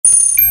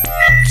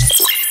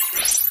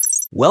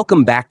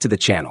Welcome back to the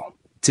channel.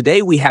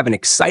 Today we have an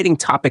exciting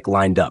topic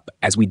lined up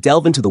as we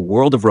delve into the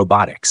world of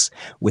robotics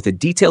with a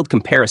detailed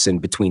comparison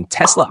between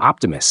Tesla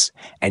Optimus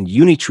and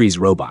Unitree's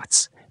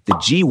robots, the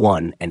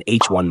G1 and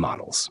H1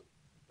 models.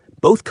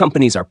 Both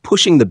companies are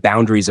pushing the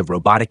boundaries of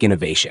robotic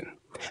innovation,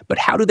 but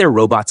how do their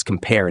robots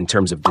compare in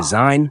terms of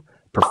design,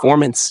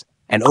 performance,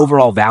 and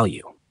overall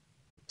value?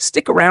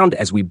 Stick around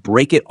as we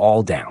break it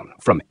all down,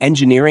 from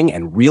engineering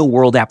and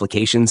real-world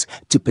applications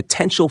to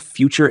potential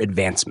future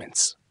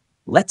advancements.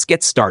 Let's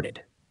get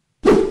started.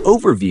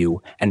 Overview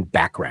and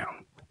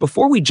background.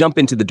 Before we jump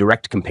into the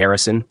direct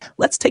comparison,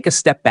 let's take a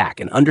step back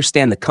and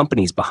understand the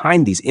companies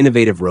behind these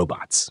innovative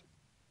robots.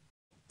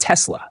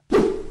 Tesla,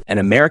 an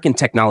American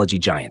technology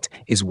giant,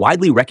 is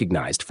widely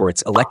recognized for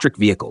its electric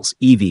vehicles,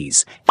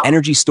 EVs,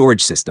 energy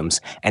storage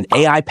systems, and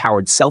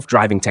AI-powered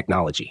self-driving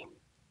technology.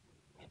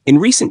 In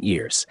recent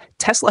years,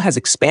 Tesla has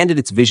expanded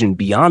its vision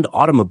beyond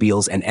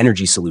automobiles and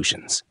energy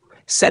solutions,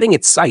 setting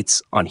its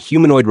sights on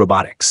humanoid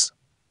robotics.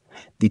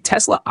 The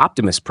Tesla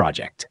Optimus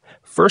project,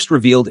 first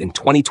revealed in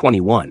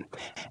 2021,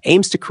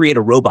 aims to create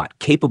a robot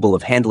capable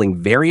of handling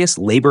various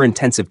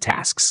labor-intensive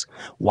tasks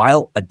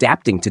while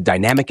adapting to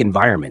dynamic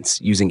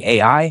environments using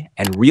AI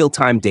and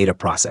real-time data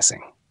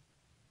processing.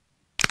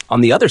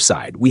 On the other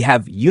side, we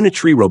have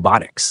Unitree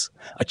Robotics,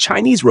 a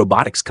Chinese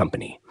robotics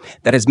company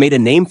that has made a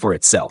name for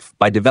itself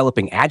by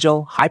developing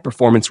agile,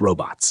 high-performance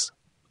robots.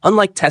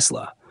 Unlike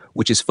Tesla,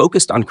 which is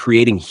focused on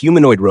creating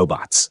humanoid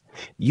robots,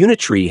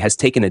 Unitree has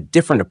taken a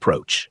different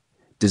approach,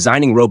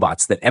 designing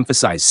robots that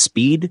emphasize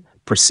speed,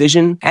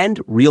 precision, and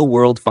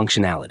real-world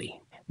functionality.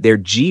 Their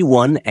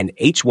G1 and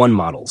H1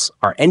 models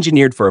are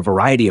engineered for a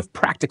variety of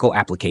practical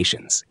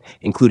applications,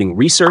 including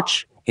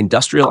research,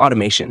 industrial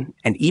automation,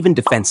 and even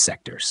defense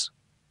sectors.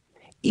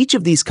 Each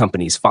of these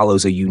companies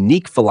follows a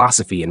unique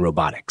philosophy in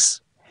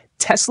robotics.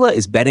 Tesla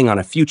is betting on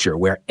a future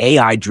where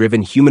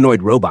AI-driven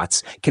humanoid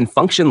robots can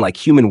function like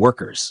human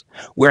workers,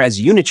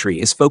 whereas Unitree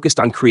is focused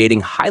on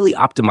creating highly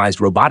optimized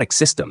robotic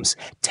systems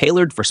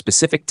tailored for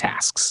specific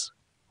tasks.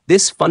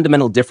 This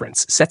fundamental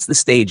difference sets the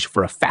stage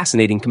for a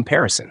fascinating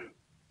comparison.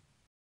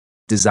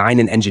 Design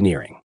and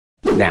engineering.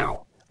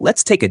 Now,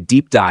 let's take a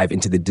deep dive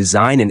into the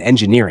design and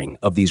engineering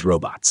of these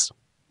robots.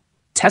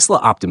 Tesla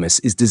Optimus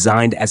is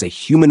designed as a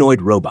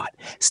humanoid robot,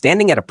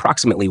 standing at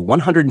approximately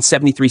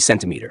 173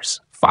 centimeters,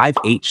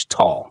 5'8"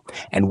 tall,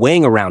 and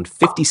weighing around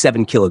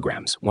 57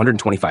 kilograms,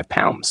 125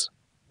 pounds.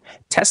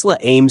 Tesla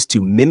aims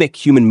to mimic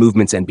human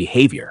movements and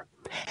behavior,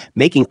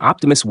 making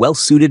Optimus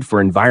well-suited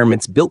for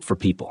environments built for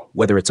people,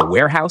 whether it's a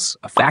warehouse,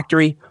 a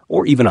factory,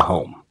 or even a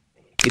home.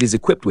 It is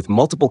equipped with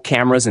multiple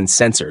cameras and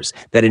sensors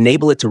that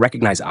enable it to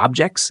recognize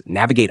objects,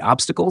 navigate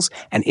obstacles,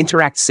 and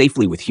interact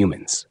safely with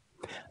humans.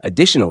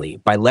 Additionally,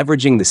 by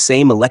leveraging the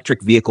same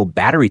electric vehicle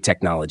battery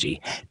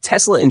technology,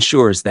 Tesla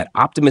ensures that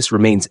Optimus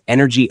remains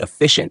energy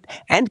efficient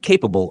and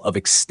capable of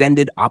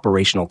extended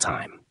operational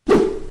time.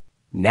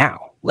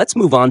 Now, let's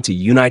move on to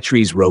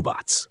Unitree's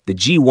robots, the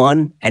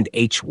G1 and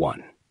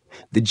H1.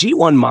 The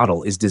G1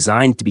 model is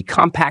designed to be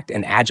compact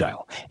and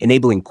agile,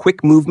 enabling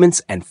quick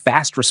movements and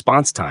fast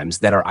response times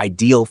that are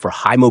ideal for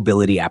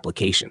high-mobility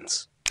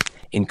applications.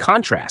 In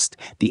contrast,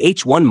 the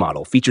H1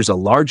 model features a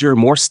larger,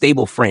 more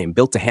stable frame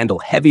built to handle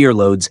heavier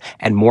loads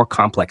and more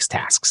complex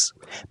tasks,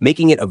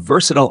 making it a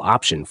versatile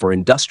option for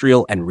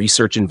industrial and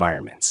research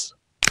environments.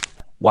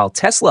 While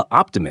Tesla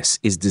Optimus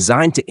is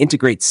designed to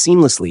integrate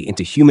seamlessly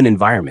into human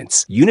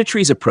environments,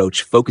 Unitree's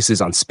approach focuses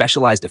on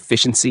specialized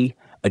efficiency,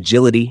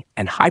 agility,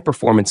 and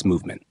high-performance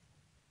movement.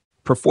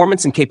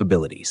 Performance and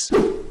capabilities.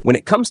 When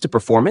it comes to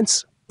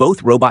performance,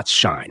 both robots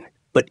shine,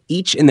 but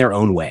each in their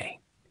own way.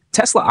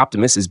 Tesla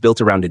Optimus is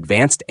built around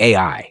advanced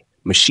AI,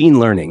 machine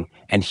learning,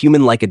 and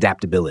human-like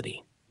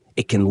adaptability.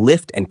 It can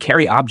lift and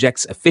carry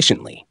objects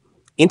efficiently,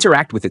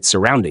 interact with its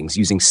surroundings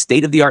using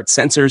state-of-the-art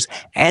sensors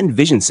and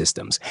vision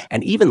systems,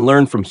 and even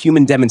learn from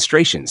human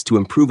demonstrations to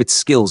improve its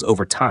skills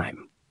over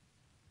time.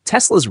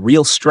 Tesla's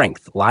real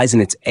strength lies in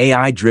its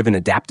AI-driven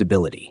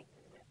adaptability.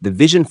 The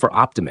vision for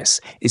Optimus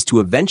is to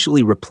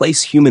eventually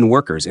replace human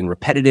workers in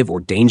repetitive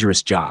or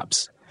dangerous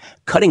jobs,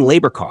 cutting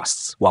labor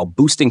costs while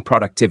boosting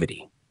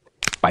productivity.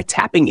 By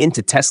tapping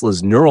into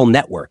Tesla's neural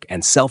network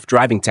and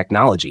self-driving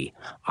technology,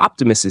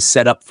 Optimus is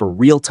set up for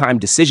real-time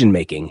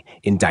decision-making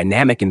in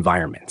dynamic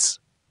environments.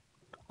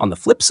 On the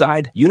flip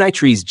side,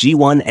 Unitree's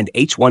G1 and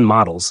H1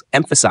 models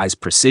emphasize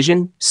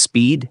precision,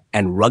 speed,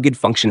 and rugged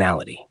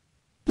functionality.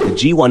 The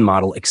G1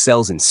 model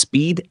excels in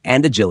speed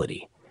and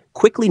agility,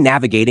 quickly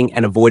navigating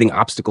and avoiding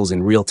obstacles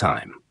in real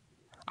time,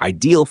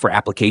 ideal for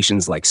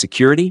applications like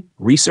security,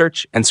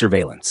 research, and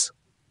surveillance.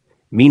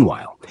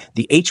 Meanwhile,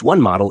 the H1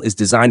 model is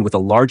designed with a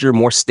larger,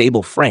 more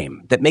stable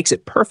frame that makes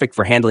it perfect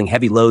for handling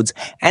heavy loads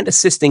and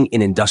assisting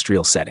in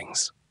industrial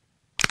settings.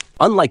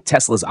 Unlike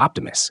Tesla's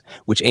Optimus,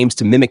 which aims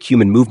to mimic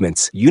human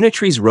movements,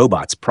 Unitree's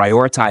robots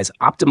prioritize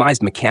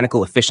optimized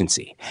mechanical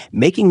efficiency,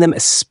 making them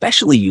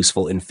especially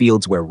useful in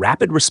fields where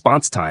rapid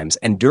response times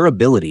and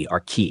durability are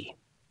key.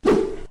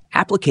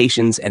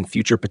 Applications and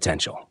future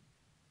potential.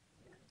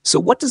 So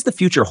what does the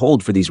future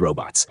hold for these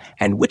robots,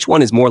 and which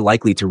one is more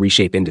likely to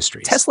reshape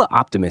industries? Tesla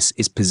Optimus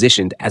is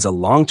positioned as a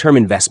long-term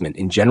investment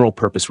in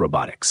general-purpose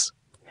robotics.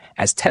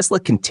 As Tesla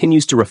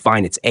continues to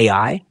refine its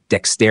AI,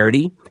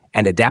 dexterity,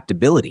 and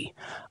adaptability,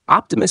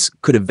 Optimus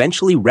could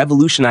eventually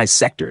revolutionize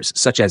sectors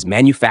such as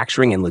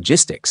manufacturing and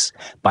logistics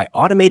by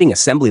automating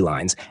assembly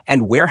lines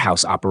and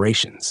warehouse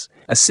operations,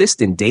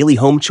 assist in daily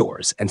home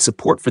chores and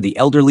support for the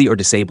elderly or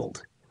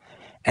disabled,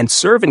 and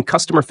serve in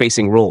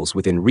customer-facing roles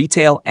within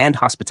retail and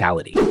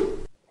hospitality.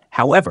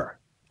 However,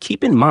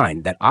 keep in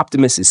mind that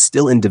Optimus is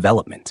still in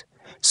development,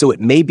 so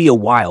it may be a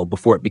while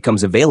before it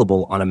becomes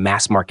available on a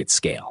mass-market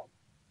scale.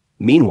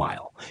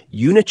 Meanwhile,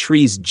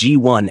 Unitree's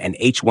G1 and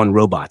H1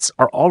 robots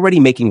are already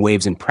making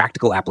waves in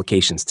practical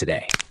applications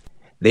today.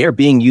 They are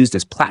being used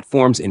as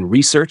platforms in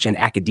research and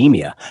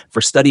academia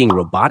for studying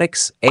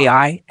robotics,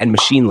 AI, and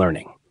machine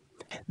learning.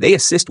 They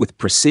assist with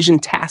precision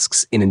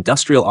tasks in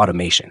industrial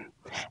automation,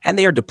 and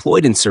they are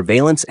deployed in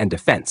surveillance and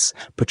defense,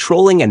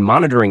 patrolling and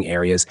monitoring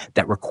areas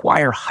that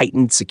require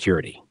heightened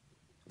security.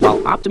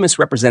 While Optimus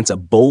represents a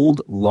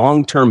bold,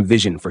 long-term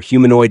vision for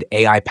humanoid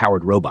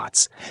AI-powered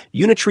robots,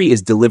 Unitree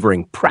is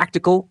delivering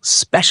practical,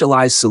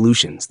 specialized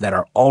solutions that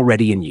are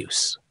already in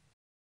use.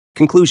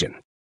 Conclusion.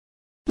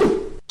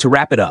 To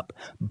wrap it up,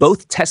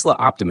 both Tesla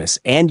Optimus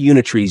and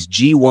Unitree's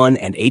G1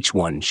 and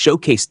H1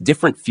 showcase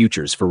different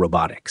futures for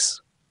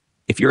robotics.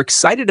 If you're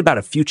excited about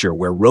a future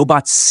where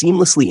robots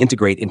seamlessly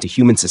integrate into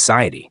human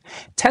society,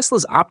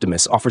 Tesla's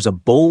Optimus offers a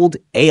bold,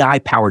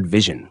 AI-powered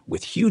vision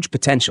with huge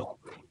potential,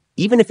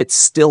 even if it's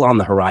still on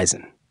the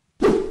horizon.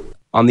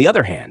 On the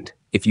other hand,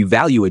 if you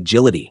value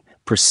agility,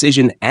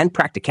 precision, and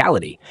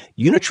practicality,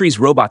 Unitree's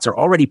robots are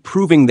already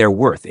proving their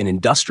worth in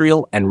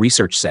industrial and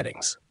research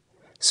settings.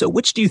 So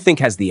which do you think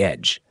has the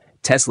edge?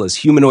 Tesla's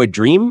humanoid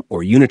dream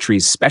or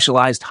Unitree's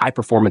specialized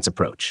high-performance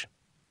approach?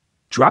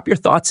 Drop your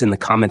thoughts in the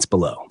comments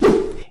below.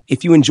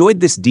 If you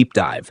enjoyed this deep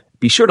dive,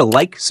 be sure to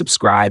like,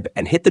 subscribe,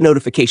 and hit the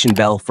notification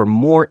bell for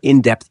more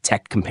in-depth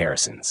tech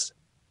comparisons.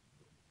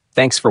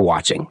 Thanks for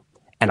watching,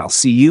 and I'll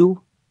see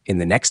you in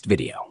the next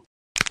video.